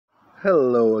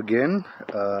Hello again.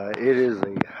 It is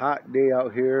a hot day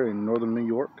out here in northern New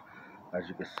York. As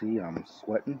you can see, I'm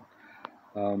sweating.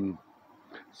 Um,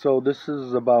 so this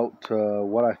is about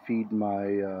what I feed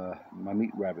my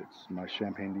meat rabbits, my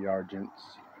Champagne d'Argents.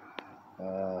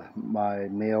 My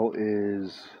male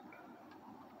is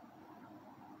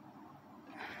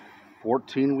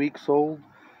 14 weeks old,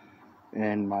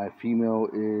 and my female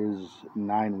is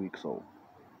 9 weeks old.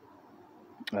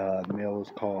 The male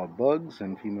is called Bugs,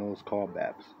 and female is called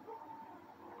Babs.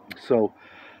 So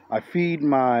I feed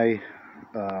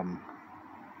um,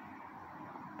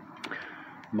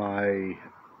 my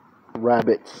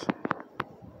rabbits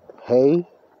hay.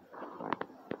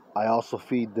 I also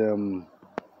feed them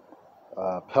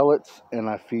pellets, and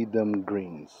I feed them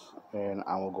greens. And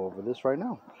I will go over this right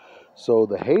now. So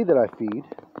the hay that I feed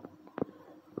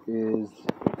is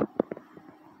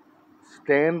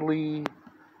Stanley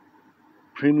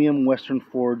Premium Western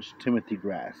Forage Timothy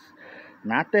grass.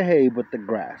 Not the hay, but the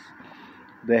grass.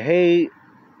 The hay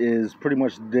is pretty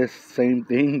much this same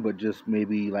thing, but just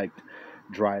maybe like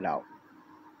dried out.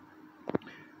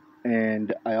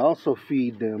 And I also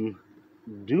feed them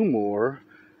Do More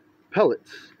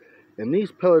pellets. And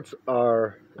these pellets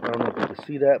are, I don't know if you can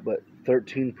see that, but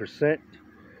 13%.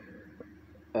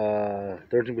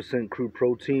 13% crude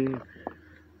protein.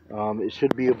 It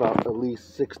should be about at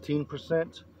least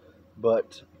 16%,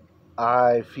 but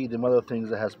I feed them other things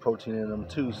that has protein in them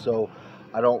too, so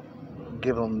I don't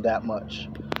give them that much.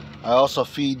 I also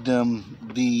feed them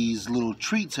these little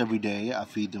treats every day. I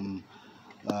feed them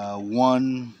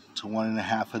 1 to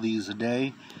 1.5 of these a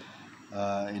day,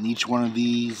 and each one of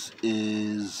these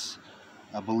is,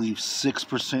 I believe,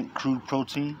 6% crude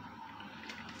protein,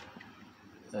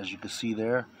 as you can see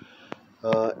there.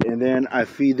 And then I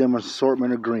feed them an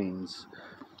assortment of greens.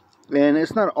 And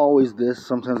it's not always this.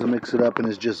 Sometimes I mix it up and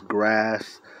it's just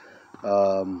grass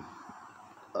um,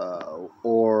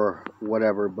 or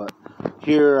whatever. But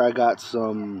here I got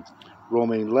some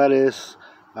romaine lettuce.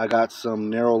 I got some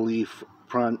narrow leaf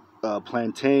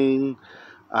plantain.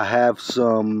 I have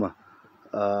some,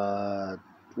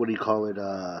 what do you call it,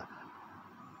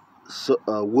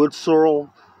 wood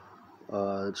sorrel,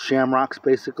 shamrocks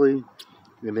basically.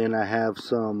 And then I have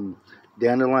some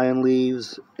dandelion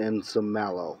leaves and some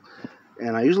mallow.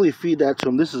 And I usually feed that to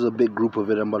them. This is a big group of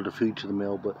it I'm about to feed to the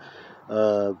male, but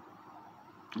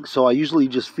so I usually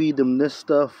just feed them this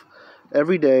stuff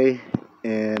every day,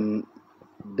 and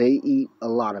they eat a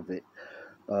lot of it.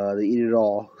 They eat it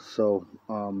all. So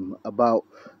about,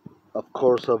 of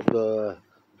course, of the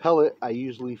pellet, I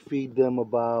usually feed them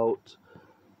about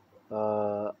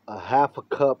a half a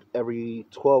cup every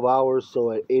 12 hours.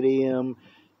 So at 8 a.m.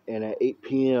 and at 8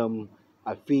 p.m.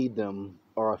 I feed them,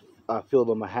 or I fill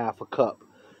them a half a cup,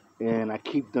 and I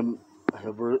keep them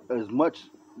as much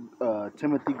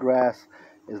Timothy grass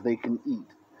as they can eat.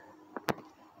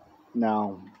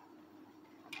 Now,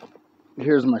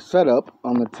 here's my setup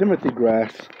on the Timothy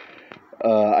grass.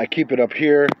 I keep it up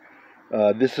here.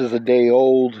 This is a day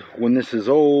old. When this is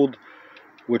old,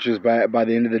 which is by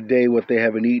the end of the day, what they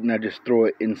haven't eaten, I just throw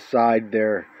it inside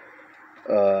their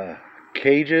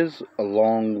cages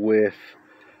along with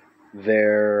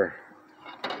their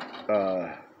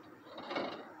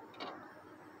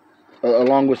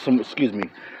along with some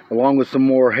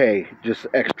more hay, just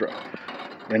extra.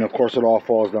 And of course it all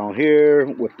falls down here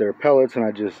with their pellets, and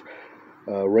I just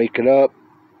rake it up,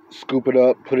 scoop it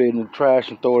up, put it in the trash,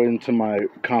 and throw it into my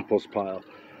compost pile.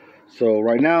 So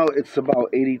right now it's about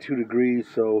 82 degrees,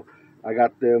 so I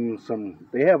got them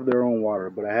they have their own water,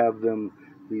 but I have them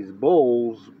these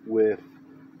bowls with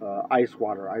ice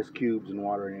water, ice cubes and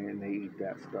water in it, and they eat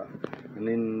that stuff. And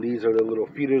then these are the little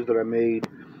feeders that I made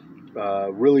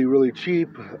really cheap.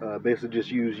 Basically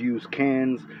just use used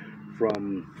cans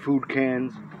from food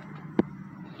cans,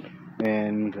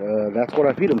 and that's what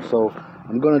I feed them. So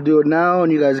I'm gonna do it now,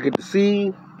 and you guys get to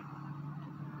see.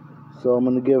 So I'm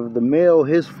gonna give the male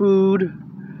his food,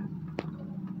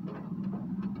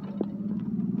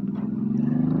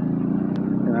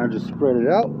 and I just spread it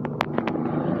out.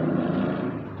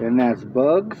 And that's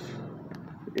Bugs,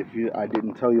 I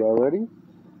didn't tell you already.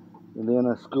 And then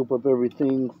I scoop up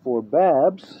everything for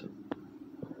Babs.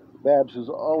 Babs is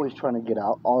always trying to get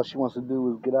out. All she wants to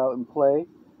do is get out and play.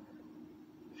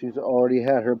 She's already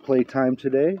had her playtime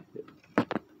today.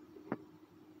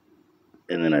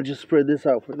 And then I just spread this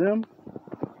out for them.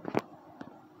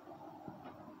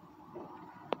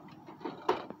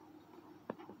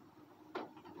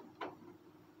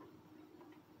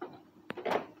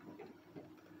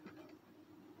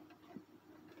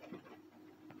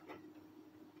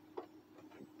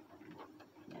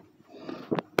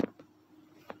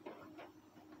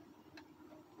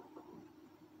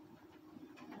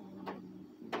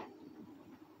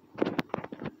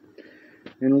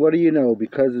 And what do you know?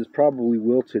 Because it's probably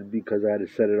wilted because I had to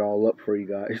set it all up for you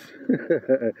guys.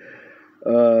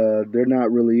 They're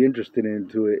not really interested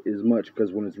into it as much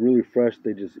because when it's really fresh,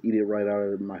 they just eat it right out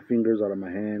of my fingers, out of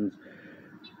my hands.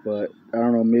 But I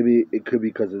don't know, maybe it could be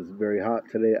because it's very hot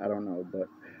today. I don't know, but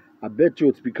I bet you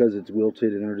it's because it's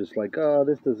wilted and they're just like, oh,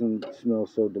 this doesn't smell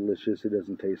so delicious. It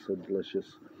doesn't taste so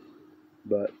delicious.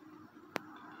 But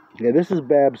yeah, this is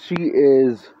Babs. She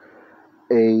is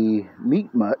a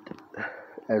meat mutt,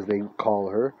 as they call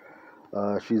her.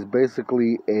 She's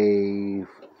basically a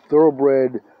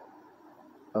thoroughbred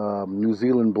New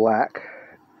Zealand black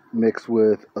mixed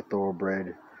with a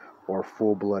thoroughbred or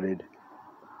full-blooded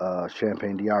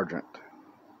Champagne d'Argent.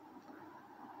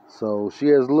 So she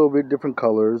has a little bit different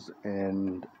colors,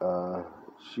 and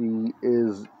she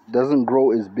doesn't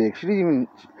grow as big. She didn't even,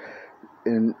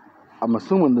 and I'm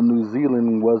assuming the New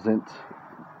Zealand wasn't,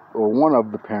 or one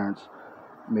of the parents,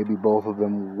 maybe both of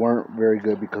them weren't very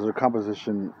good because her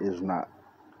composition is not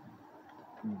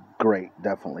great.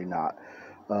 Definitely not.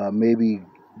 Maybe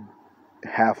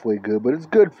halfway good, but it's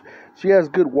good. She has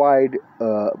good wide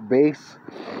base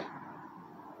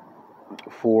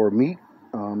for meat,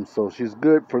 so she's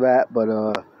good for that.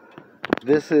 But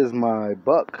this is my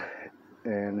buck,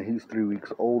 and he's 3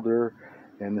 weeks older,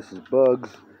 and this is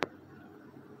Bugs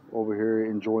over here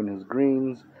enjoying his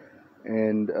greens,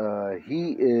 and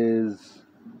he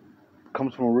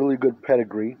comes from a really good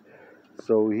pedigree,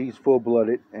 so he's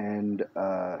full-blooded, and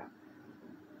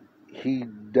he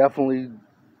definitely,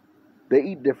 they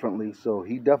eat differently, so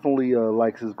he definitely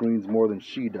likes his greens more than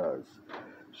she does.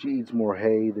 She eats more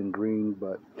hay than green,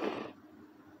 but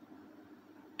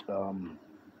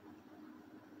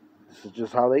this is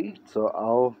just how they eat. So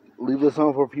I'll leave this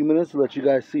on for a few minutes to let you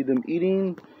guys see them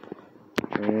eating,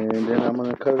 and then I'm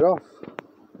going to cut it off.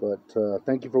 But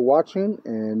thank you for watching,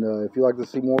 and if you'd like to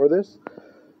see more of this,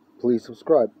 please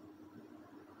subscribe.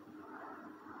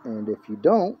 And if you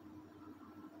don't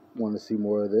want to see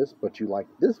more of this, but you like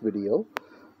this video,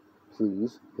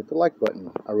 please hit the like button.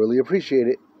 I really appreciate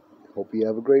it. Hope you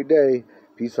have a great day.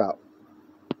 Peace out.